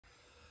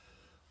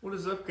What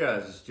is up,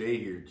 guys? It's Jay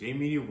here,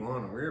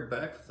 Jaymediaone. We're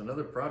back with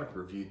another product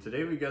review.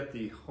 Today we got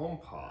the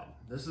HomePod.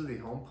 This is the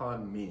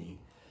HomePod Mini,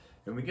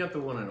 and we got the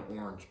one in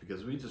orange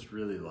because we just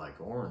really like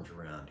orange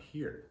around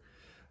here.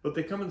 But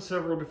they come in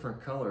several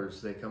different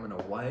colors. They come in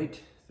a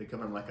white, they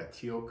come in like a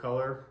teal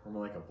color, or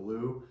more like a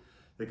blue.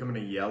 They come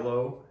in a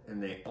yellow,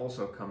 and they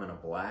also come in a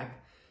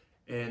black.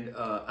 And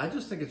I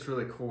just think it's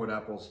really cool what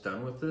Apple's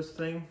done with this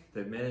thing.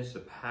 They've managed to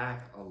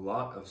pack a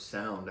lot of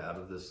sound out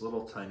of this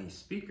little tiny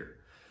speaker.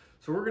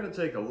 So we're going to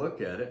take a look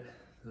at it.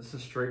 This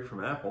is straight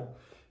from Apple,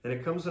 and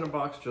it comes in a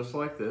box just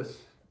like this.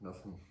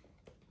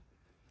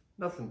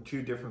 Nothing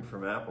too different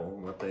from Apple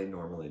and what they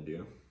normally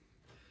do.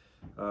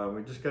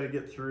 We just got to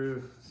get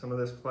through some of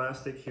this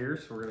plastic here,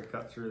 so we're going to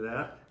cut through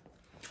that.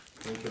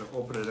 We can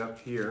open it up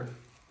here.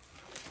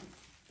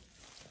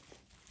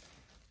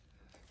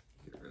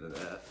 Get rid of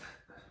that.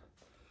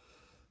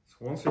 So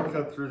once we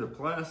cut through the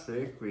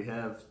plastic, we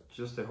have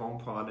just a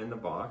HomePod in the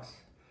box.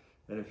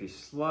 And if you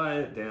slide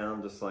it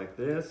down just like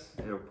this,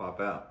 it'll pop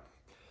out.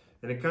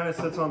 And it kind of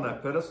sits on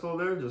that pedestal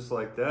there, just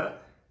like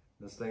that.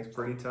 This thing's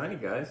pretty tiny,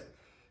 guys.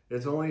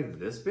 It's only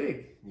this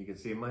big. You can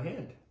see in my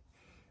hand.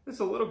 It's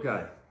a little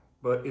guy,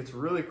 but it's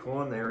really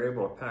cool, and they're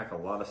able to pack a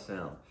lot of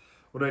sound.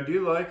 What I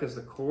do like is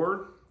the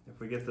cord.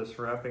 If we get this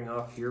wrapping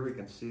off here, we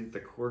can see that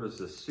the cord is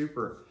this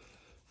super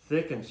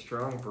thick and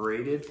strong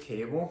braided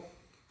cable.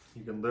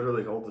 You can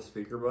literally hold the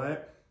speaker by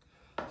it.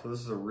 So this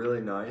is a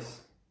really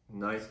nice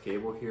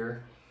cable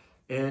here.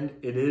 And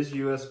it is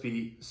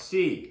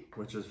USB-C,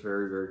 which is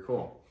very, very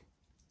cool.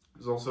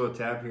 There's also a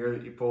tab here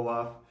that you pull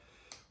off.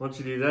 Once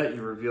you do that,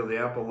 you reveal the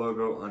Apple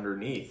logo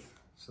underneath.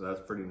 So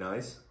that's pretty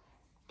nice.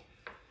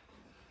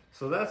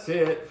 So that's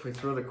it. If we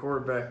throw the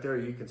cord back there,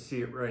 you can see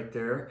it right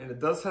there. And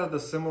it does have the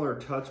similar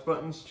touch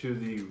buttons to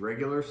the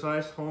regular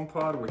size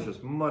HomePod, which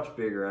is much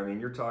bigger. I mean,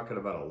 you're talking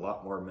about a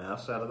lot more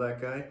mass out of that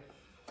guy.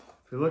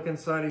 If you look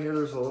inside of here,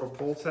 there's a little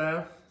pull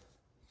tab.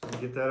 So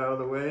you get that out of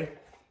the way.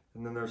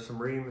 And then there's some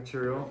reading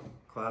material,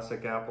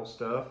 classic Apple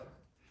stuff,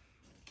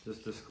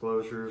 just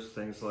disclosures,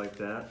 things like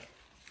that.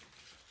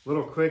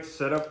 Little quick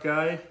setup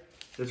guide.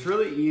 It's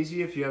really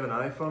easy if you have an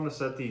iPhone to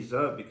set these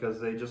up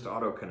because they just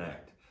auto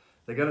connect.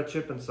 They got a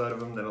chip inside of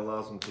them that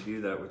allows them to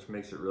do that, which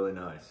makes it really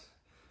nice.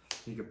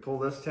 You can pull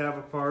this tab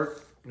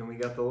apart, and we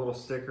got the little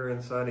sticker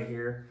inside of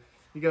here.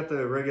 You got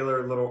the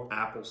regular little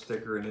Apple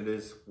sticker, and it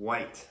is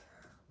white,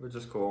 which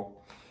is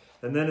cool.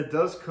 And then it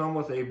does come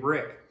with a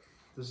brick.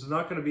 This is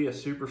not going to be a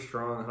super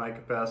strong high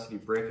capacity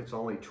brick. It's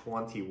only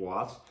 20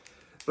 watts,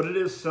 but it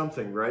is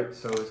something, right?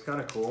 So it's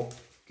kind of cool.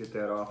 Get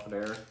that off of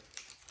there.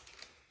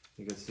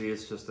 You can see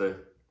it's just a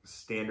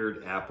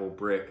standard Apple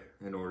brick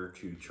in order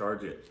to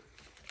charge it.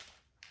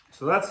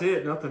 So that's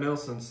it, nothing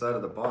else inside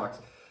of the box,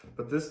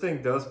 but this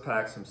thing does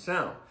pack some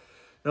sound.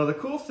 Now the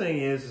cool thing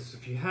is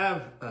if you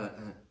have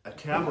a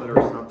tablet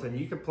or something,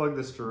 you can plug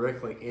this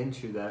directly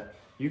into that.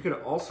 You could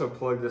also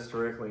plug this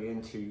directly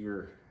into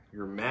your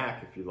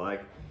Mac if you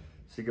like.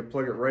 So you can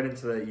plug it right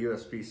into that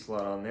USB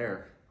slot on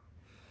there,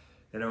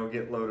 and it will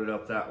get loaded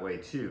up that way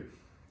too,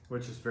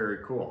 which is very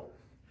cool.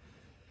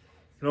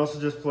 You can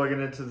also just plug it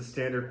into the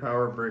standard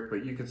power brick,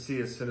 but you can see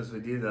as soon as we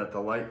do that,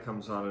 the light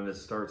comes on and it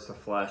starts to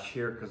flash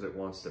here because it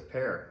wants to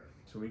pair.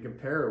 So we can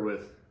pair it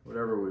with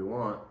whatever we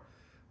want.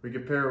 We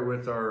can pair it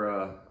with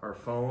our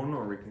phone,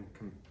 or we can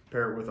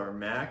pair it with our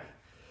Mac.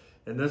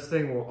 And this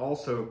thing will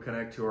also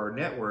connect to our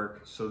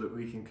network so that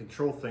we can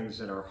control things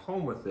in our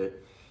home with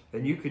it.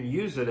 And you can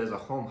use it as a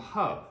home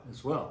hub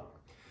as well,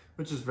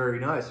 which is very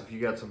nice. If you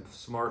got some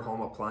smart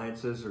home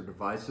appliances or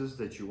devices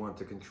that you want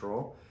to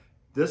control,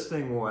 this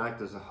thing will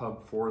act as a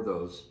hub for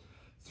those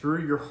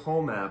through your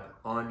home app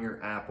on your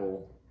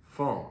Apple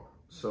phone.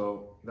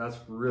 So that's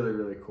really,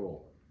 really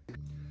cool.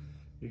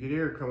 You can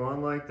hear it come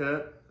on like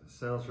that. It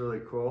sounds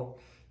really cool.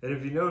 And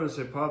if you notice,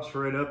 it pops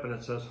right up and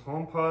it says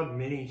HomePod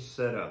Mini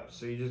Setup.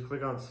 So you just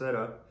click on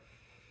Setup,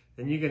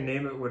 and you can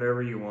name it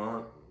whatever you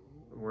want,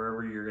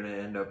 wherever you're going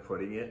to end up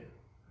putting it.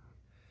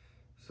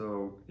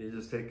 So you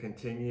just hit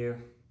continue.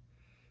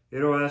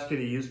 It'll ask you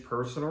to use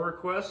personal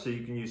requests, so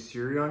you can use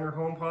Siri on your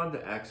HomePod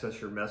to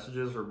access your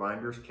messages,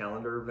 reminders,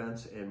 calendar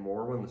events, and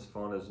more when this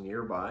phone is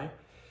nearby.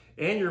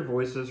 And your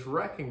voice is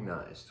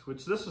recognized,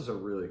 which this is a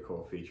really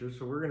cool feature,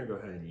 so we're going to go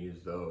ahead and use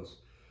those.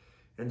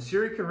 And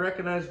Siri can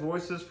recognize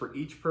voices for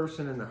each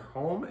person in the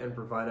home and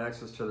provide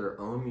access to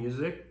their own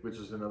music, which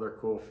is another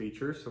cool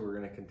feature, so we're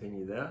going to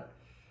continue that.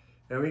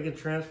 And we can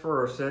transfer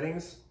our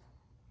settings.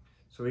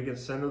 So we can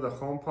center the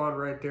HomePod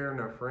right there in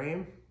our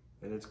frame,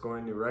 and it's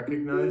going to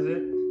recognize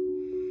it.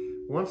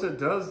 Once it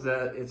does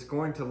that, it's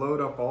going to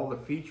load up all the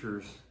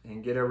features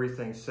and get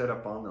everything set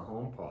up on the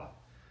HomePod.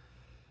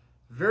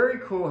 Very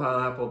cool how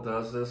Apple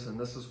does this, and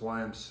this is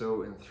why I'm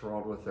so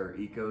enthralled with their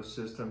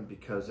ecosystem,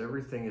 because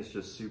everything is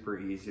just super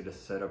easy to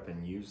set up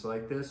and use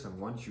like this. And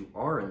once you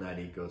are in that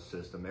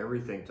ecosystem,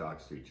 everything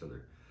talks to each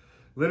other.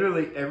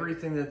 Literally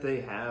everything that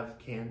they have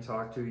can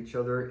talk to each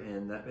other,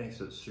 and that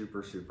makes it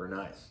super, super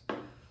nice.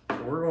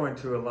 So we're going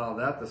to allow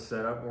that to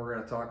set up, and we're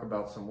going to talk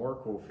about some more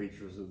cool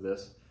features of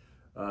this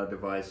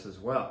device as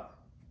well.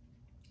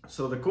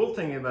 So the cool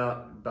thing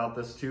about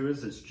this too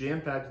is it's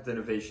jam-packed with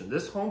innovation.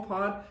 This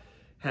HomePod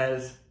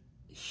has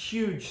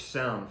huge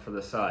sound for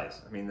the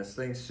size. I mean, this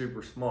thing's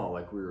super small,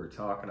 like we were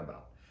talking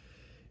about.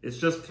 It's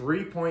just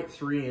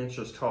 3.3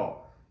 inches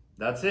tall.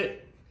 That's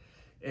it.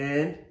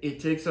 And it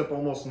takes up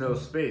almost no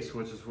space,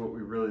 which is what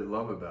we really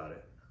love about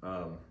it.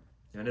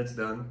 And it's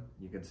done.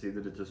 You can see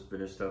that it just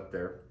finished up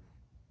there.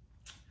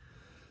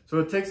 So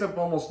it takes up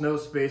almost no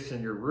space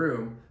in your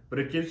room, but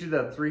it gives you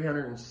that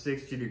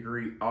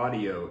 360-degree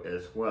audio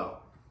as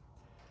well.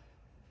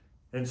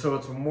 And so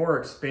it's a more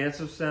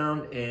expansive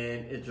sound,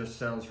 and it just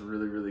sounds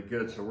really, really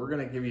good. So we're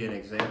gonna give you an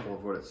example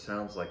of what it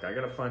sounds like. I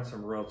gotta find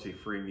some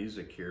royalty-free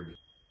music here.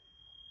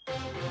 You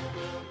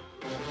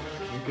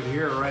can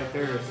hear it right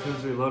there as soon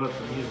as we load up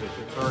the music.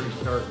 It's already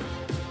starting.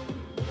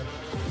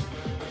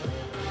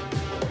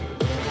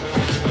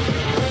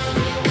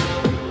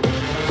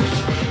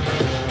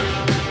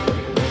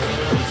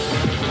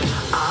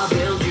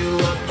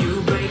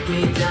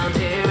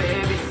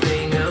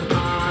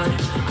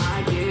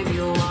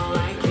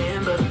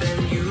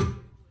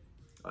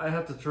 I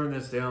have to turn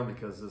this down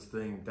because this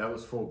thing, that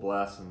was full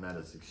blast and that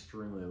is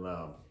extremely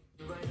loud.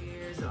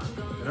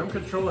 And I'm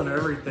controlling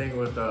everything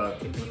with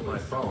my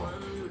phone,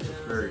 which is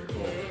very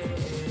cool.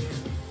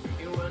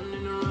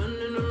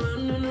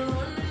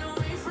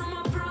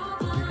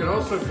 You can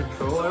also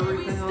control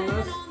everything on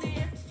this.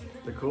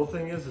 The cool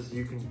thing is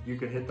you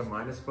can hit the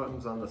minus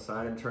buttons on the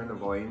side and turn the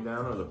volume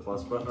down, or the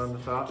plus button on the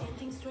top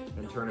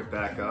and turn it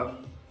back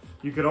up.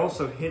 You could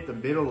also hit the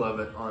middle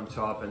of it on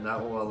top, and that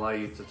will allow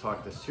you to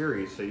talk to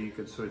Siri, so you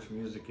could switch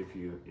music if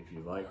you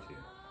like to.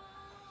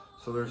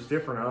 So there's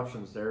different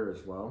options there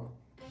as well.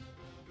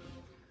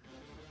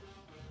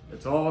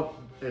 It's all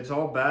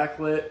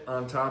backlit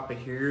on top of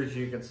here, as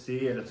you can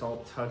see, and it's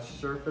all touch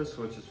surface,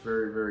 which is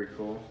very, very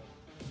cool.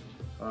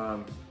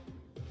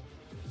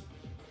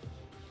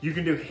 You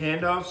can do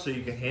handoffs, so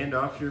you can hand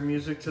off your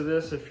music to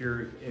this. If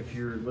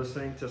you're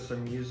listening to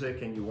some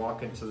music and you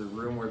walk into the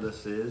room where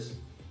this is,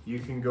 you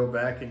can go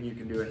back and you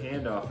can do a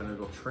handoff, and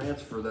it'll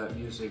transfer that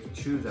music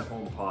to the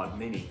HomePod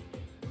Mini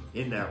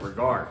in that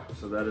regard.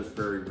 So that is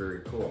very, very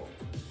cool.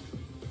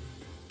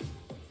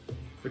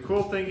 The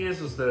cool thing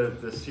is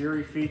the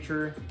Siri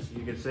feature.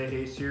 You can say,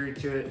 "Hey Siri"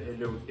 to it,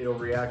 and it'll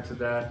react to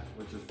that,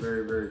 which is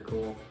very, very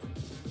cool.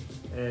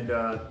 And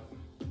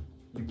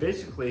you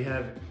basically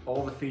have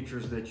all the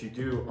features that you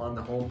do on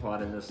the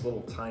HomePod in this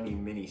little tiny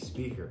mini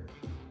speaker,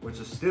 which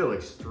is still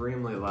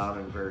extremely loud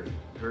and very,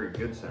 very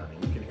good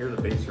sounding. You can hear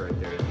the bass right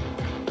there.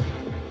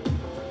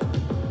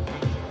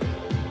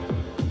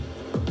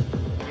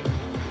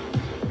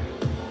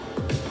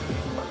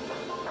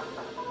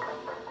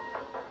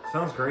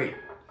 Sounds great.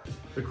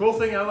 The cool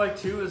thing I like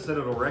too is that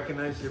it'll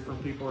recognize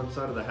different people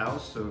inside of the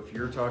house. So if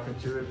you're talking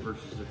to it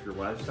versus if your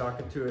wife's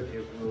talking to it,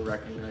 it will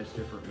recognize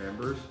different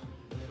members.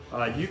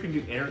 You can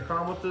do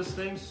intercom with this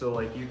thing. So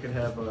like you can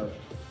have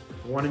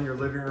one in your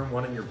living room,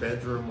 one in your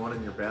bedroom, one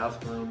in your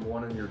bathroom,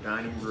 one in your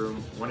dining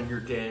room, one in your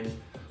den,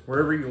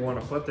 wherever you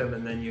want to put them,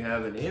 and then you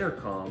have an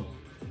intercom.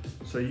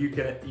 So you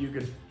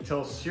can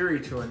tell Siri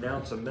to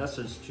announce a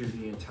message to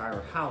the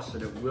entire house,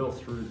 and it will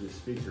through the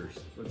speakers,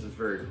 which is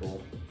very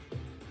cool.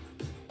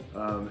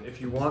 If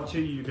you want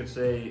to, you can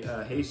say,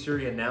 "Hey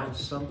Siri,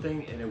 announce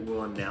something," and it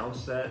will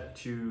announce that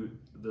to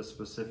the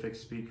specific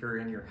speaker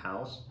in your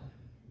house.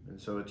 And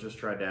so it just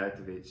tried to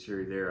activate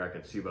Siri there. I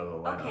could see by the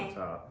light on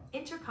top.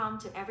 Intercom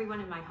to everyone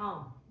in my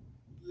home.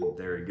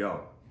 There you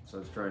go. So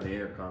it's trying to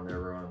intercom to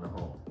everyone in the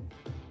home,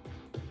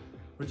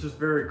 which is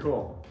very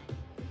cool.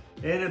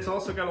 And it's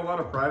also got a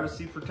lot of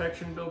privacy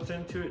protection built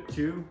into it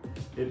too.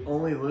 It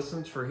only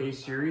listens for "Hey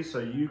Siri," so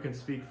you can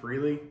speak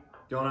freely.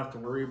 Don't have to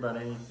worry about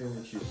anything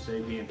that you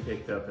say being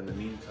picked up in the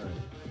meantime.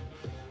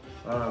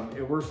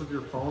 It works with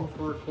your phone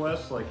for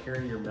requests, like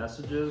hearing your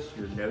messages,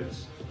 your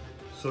notes,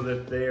 so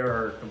that they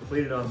are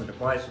completed on the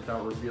device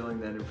without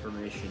revealing that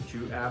information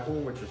to Apple,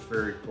 which is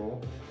very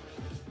cool.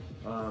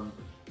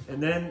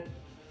 And then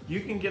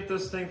you can get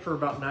this thing for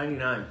about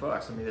 99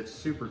 bucks. I mean, it's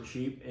super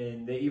cheap,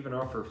 and they even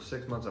offer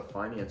 6 months of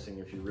financing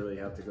if you really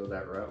have to go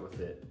that route with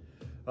it.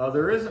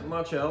 There isn't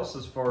much else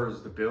as far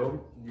as the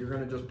build. You're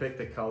gonna just pick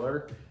the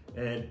color,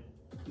 and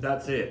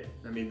that's it.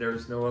 I mean,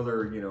 there's no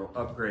other,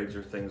 upgrades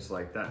or things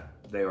like that.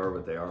 They are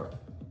what they are.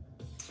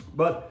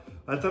 But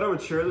I thought I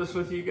would share this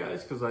with you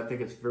guys because I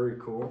think it's very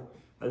cool.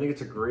 I think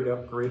it's a great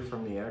upgrade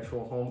from the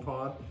actual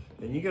HomePod.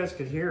 And you guys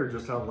can hear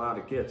just how loud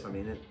it gets. I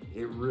mean,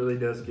 it really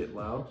does get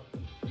loud.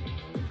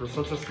 For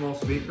such a small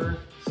speaker,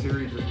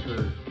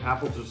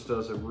 Apple just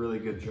does a really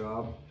good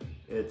job.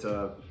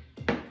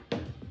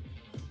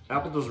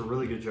 Apple does a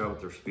really good job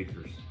with their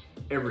speakers.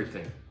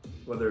 Everything,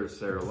 whether it's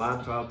their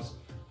laptops,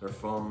 their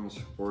phones,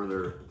 or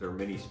their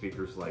mini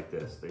speakers like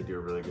this. They do a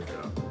really good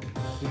job.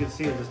 You can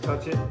see it, just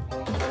touch it.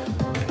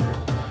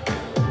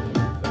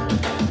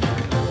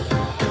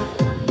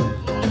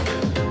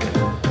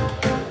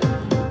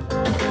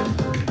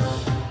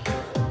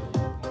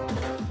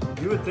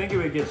 You would think it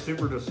would get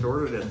super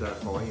distorted at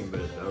that volume,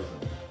 but it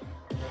doesn't.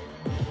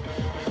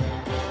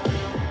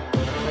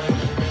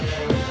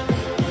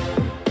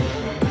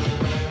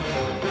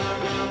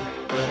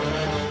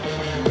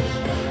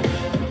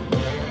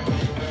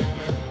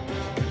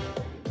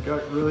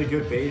 really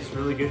good bass,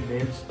 really good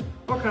mids,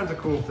 all kinds of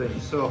cool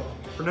things. So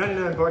for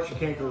 99 bucks, you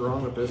can't go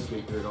wrong with this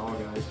speaker at all,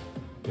 guys.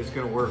 It's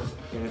gonna work,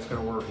 and it's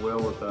gonna work well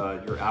with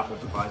your Apple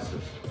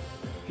devices.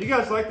 If you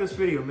guys like this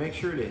video, make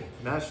sure to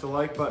smash the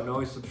like button,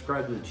 always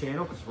subscribe to the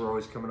channel because we're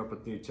always coming up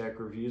with new tech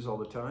reviews all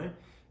the time.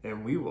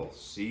 And we will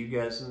see you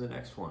guys in the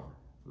next one.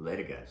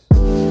 Later, guys.